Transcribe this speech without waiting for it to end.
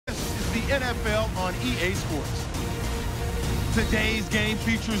the NFL on EA Sports. Today's game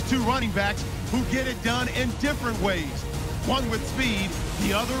features two running backs who get it done in different ways. One with speed,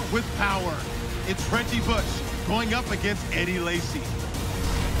 the other with power. It's Reggie Bush going up against Eddie Lacy.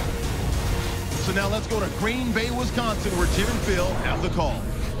 So now let's go to Green Bay, Wisconsin, where Jim and Phil have the call.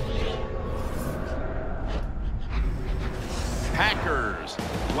 Packers,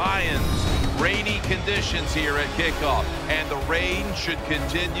 Lions, rainy conditions here at kickoff, and the rain should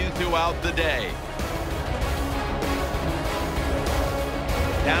continue throughout the day.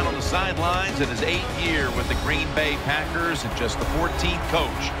 Down on the sidelines in his 8th year with the Green Bay Packers and just the 14th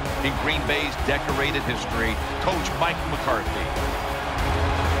coach in Green Bay's decorated history, Coach Mike McCarthy.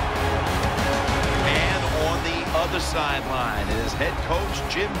 And on the other sideline is head coach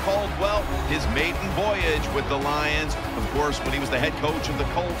Jim Caldwell, his maiden voyage with the Lions. Of course, when he was the head coach of the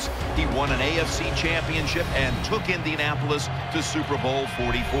Colts, he won an AFC championship and took Indianapolis to Super Bowl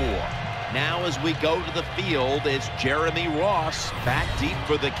 44. Now as we go to the field, it's Jeremy Ross back deep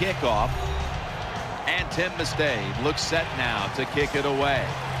for the kickoff. And Tim Mustave looks set now to kick it away.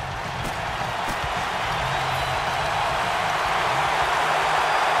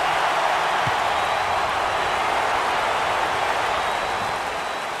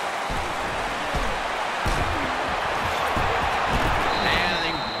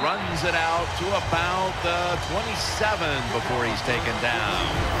 It out to about the 27 before he's taken down.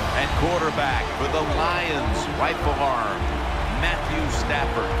 And quarterback for the Lions, rifle arm, Matthew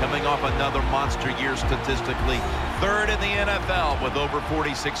Stafford, coming off another monster year statistically. 3rd in the NFL with over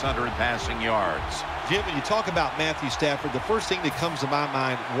 4,600 passing yards. Jim, when you talk about Matthew Stafford, the first thing that comes to my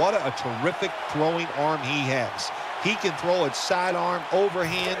mind, what a terrific throwing arm he has. He can throw it sidearm,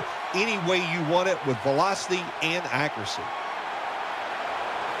 overhand, any way you want it with velocity and accuracy.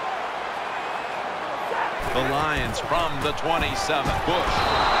 The Lions from the 27. Bush.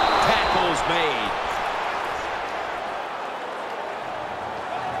 Tackles made.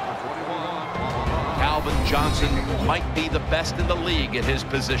 Calvin Johnson might be the best in the league at his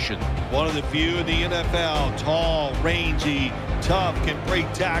position. One of the few in the NFL. Tall, rangy, tough, can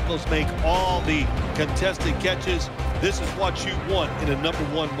break tackles, make all the contested catches. This is what you want in a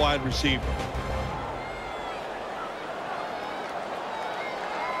 #1 wide receiver.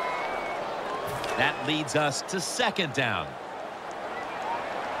 That leads us to 2nd down.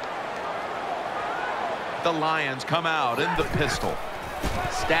 The Lions come out in the pistol.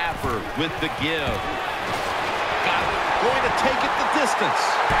 Stafford with the give. Got it. Going to take it the distance.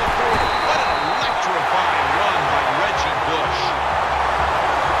 What an electrifying run by Reggie Bush.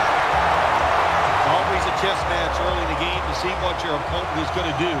 Always a chess match early in the game to see what your opponent is going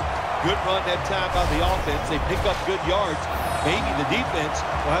to do. Good run that time by the offense. They pick up good yards. Maybe the defense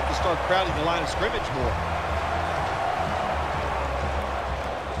will have to start crowding the line of scrimmage more.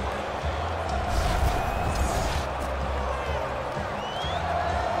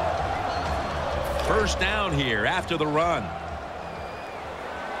 First down here after the run.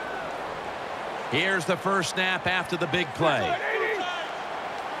 Here's the first snap after the big play.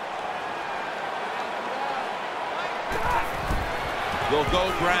 Will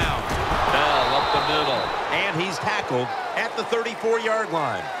go ground. Bell up the middle. And he's tackled at the 34-yard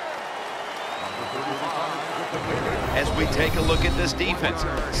line. As we take a look at this defense,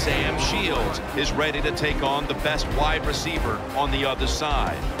 Sam Shields is ready to take on the best wide receiver on the other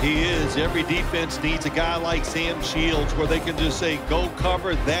side. He is. Every defense needs a guy like Sam Shields where they can just say, go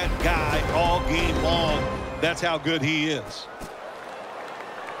cover that guy all game long. That's how good he is.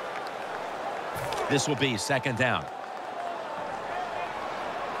 This will be 2nd down.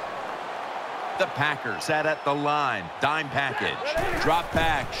 The Packers set at the line. Dime package. Drop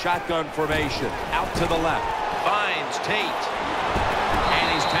back. Shotgun formation. Out to the left. Finds Tate. And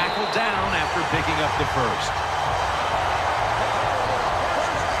he's tackled down after picking up the first.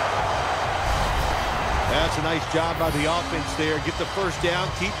 That's a nice job by the offense there. Get the first down.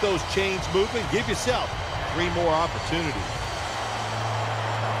 Keep those chains moving. Give yourself 3 more opportunities.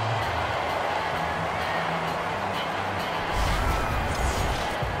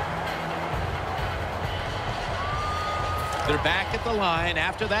 They're back at the line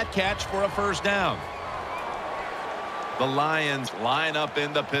after that catch for a first down. The Lions line up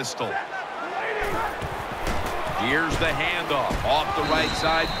in the pistol. Here's the handoff. Off the right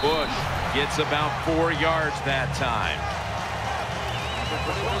side, Bush gets about 4 yards that time.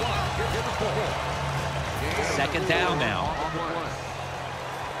 2nd down now.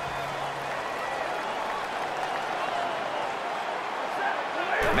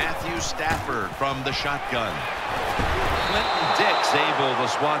 Matthew Stafford from the shotgun. Clinton Dix able to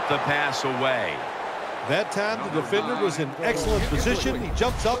swat the pass away. That time, the defender was in excellent position. He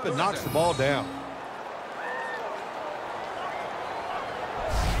jumps up and knocks the ball down.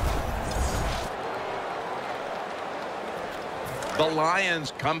 The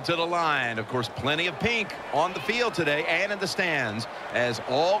Lions come to the line. Of course, plenty of pink on the field today and in the stands, as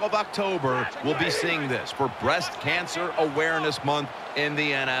all of October will be seeing this for Breast Cancer Awareness Month in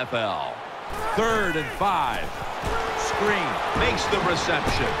the NFL. 3rd and 5. Screen makes the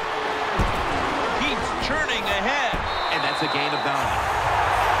reception. Keeps churning ahead, and that's a gain of 9.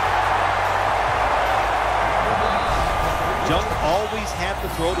 Don't always have to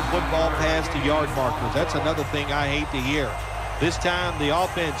throw the football past the yard markers. That's another thing I hate to hear. This time, the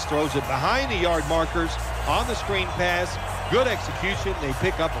offense throws it behind the yard markers on the screen pass. Good execution. They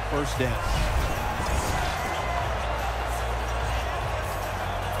pick up a first down.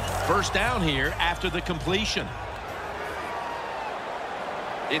 First down here after the completion.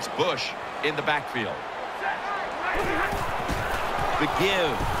 It's Bush in the backfield. The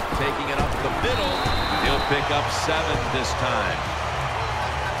give, taking it up the middle. He'll pick up 7 this time.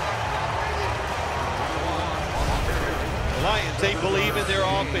 Lions, they believe in their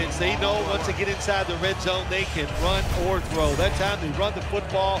offense. They know once they get inside the red zone, they can run or throw. That time they run the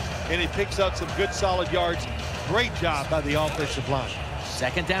football, and it picks up some good solid yards. Great job by the offensive line.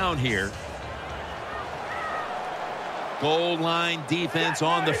 Second down here. Goal line defense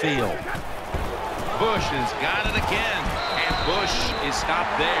on the field. Bush has got it again, and Bush is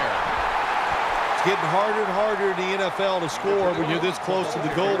stopped there. It's getting harder and harder in the NFL to score when you're this close to the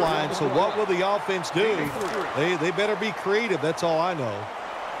goal line. So what will the offense do? They better be creative. That's all I know.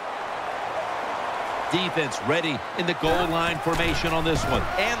 Defense ready in the goal line formation on this one.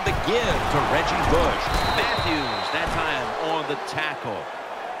 And the give to Reggie Bush. Matthews, that time on the tackle.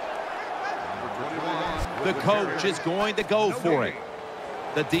 The coach is going to go for it.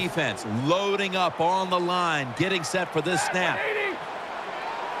 The defense loading up on the line, getting set for this snap.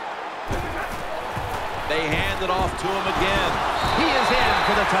 They hand it off to him again. He is in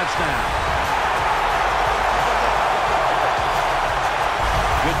for the touchdown.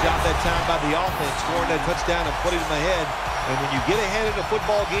 Good job that time by the offense, scoring that touchdown and putting them ahead. And when you get ahead in a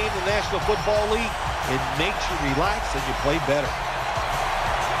football game, the National Football League, it makes you relax and you play better.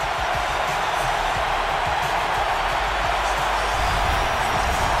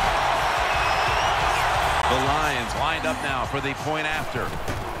 The Lions lined up now for the point after.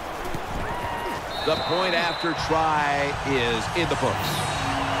 The point after try is in the books.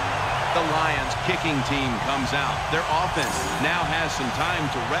 The Lions kicking team comes out. Their offense now has some time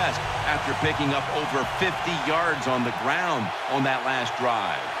to rest after picking up over 50 yards on the ground on that last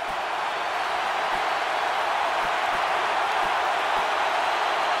drive.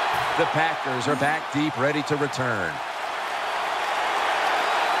 The Packers are back deep, ready to return.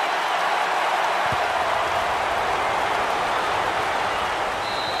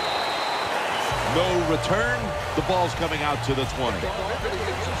 No return. The ball's coming out to the 20.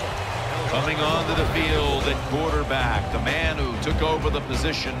 Coming onto the field at quarterback, the man who took over the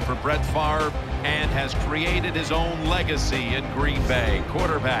position for Brett Favre and has created his own legacy in Green Bay,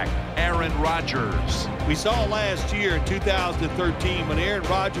 quarterback Aaron Rodgers. We saw last year in 2013 when Aaron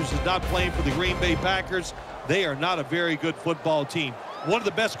Rodgers is not playing for the Green Bay Packers, they are not a very good football team. One of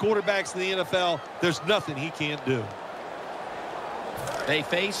the best quarterbacks in the NFL, there's nothing he can't do. They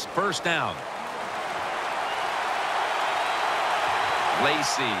face first down.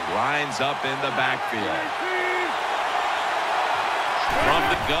 Lacey lines up in the backfield. From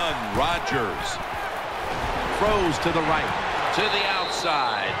the gun, Rodgers throws to the right, to the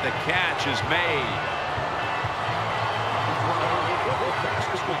outside. The catch is made.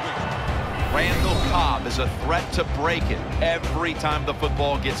 Randall Cobb is a threat to break it every time the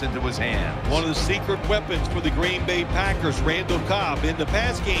football gets into his hands. One of the secret weapons for the Green Bay Packers, Randall Cobb, in the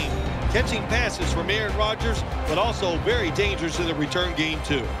pass game, catching passes from Aaron Rodgers, but also very dangerous in the return game,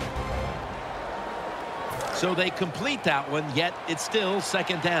 too. So they complete that one, yet it's still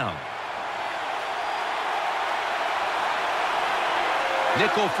second down.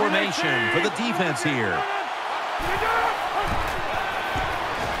 Nickel formation for the defense here.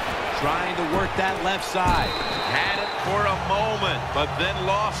 Trying to work that left side. Had it for a moment, but then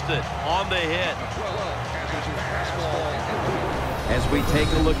lost it on the hit. As we take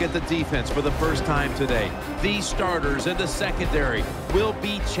a look at the defense for the first time today, these starters in the secondary will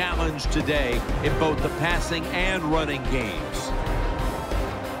be challenged today in both the passing and running games.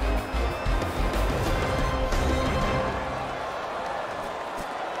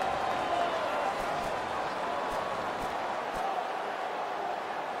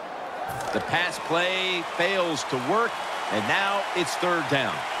 The pass play fails to work, and now it's third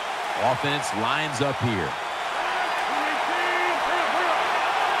down. Offense lines up here.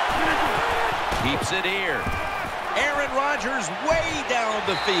 Keeps it here. Aaron Rodgers way down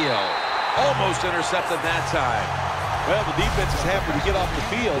the field. Almost intercepted that time. Well, the defense is happy to get off the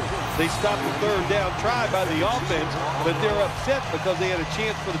field. They stopped the third down try by the offense, but they're upset because they had a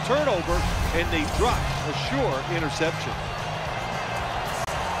chance for the turnover, and they dropped a sure interception.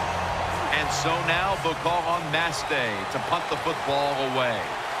 And so now they'll call on Maste to punt the football away.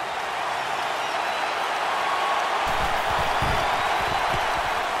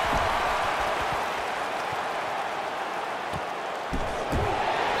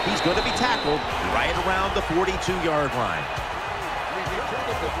 He's going to be tackled right around the 42-yard line.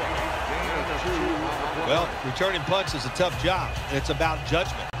 Well, returning punts is a tough job. It's about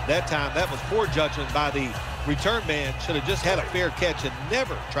judgment. That time, that was poor judgment by the return man. Should have just had a fair catch and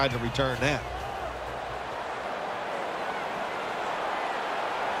never tried to return that.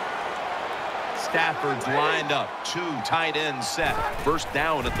 Stafford's lined up. 2 tight ends set. First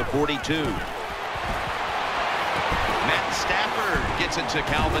down at the 42. Matt Stafford gets it to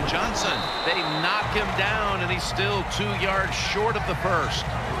Calvin Johnson. They knock him down, and he's still 2 yards short of the first.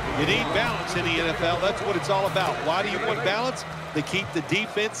 You need balance in the NFL. That's what it's all about. Why do you want balance? To keep the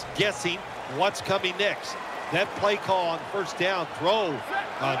defense guessing what's coming next. That play call on first down,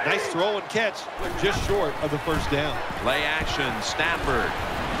 nice throw and catch, just short of the first down. Play action, Stafford.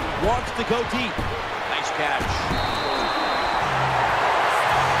 Wants to go deep. Nice catch.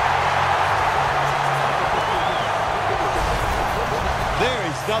 There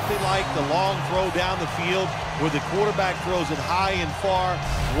is nothing like the long throw down the field where the quarterback throws it high and far.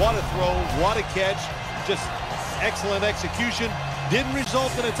 What a throw, what a catch. Just excellent execution. Didn't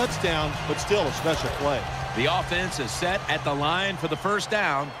result in a touchdown, but still a special play. The offense is set at the line for the first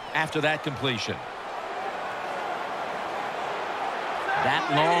down after that completion. That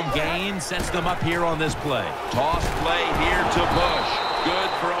long gain sets them up here on this play. Toss play here to Bush. Good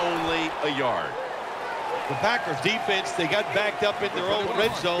for only a yard. The Packers defense, they got backed up in their own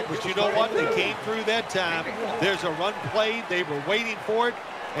red zone, but you know what? They came through that time. There's a run play. They were waiting for it,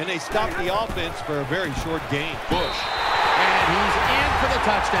 and they stopped the offense for a very short gain. Bush. And he's in for the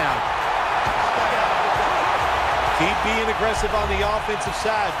touchdown. Keep being aggressive on the offensive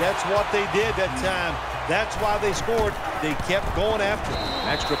side. That's what they did that time. That's why they scored. They kept going after it.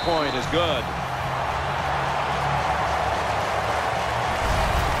 Extra point is good.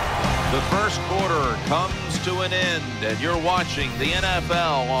 The first quarter comes to an end, and you're watching the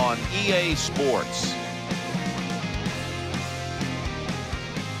NFL on EA Sports.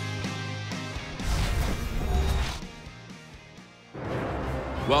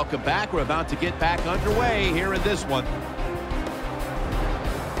 Welcome back. We're about to get back underway here in this one.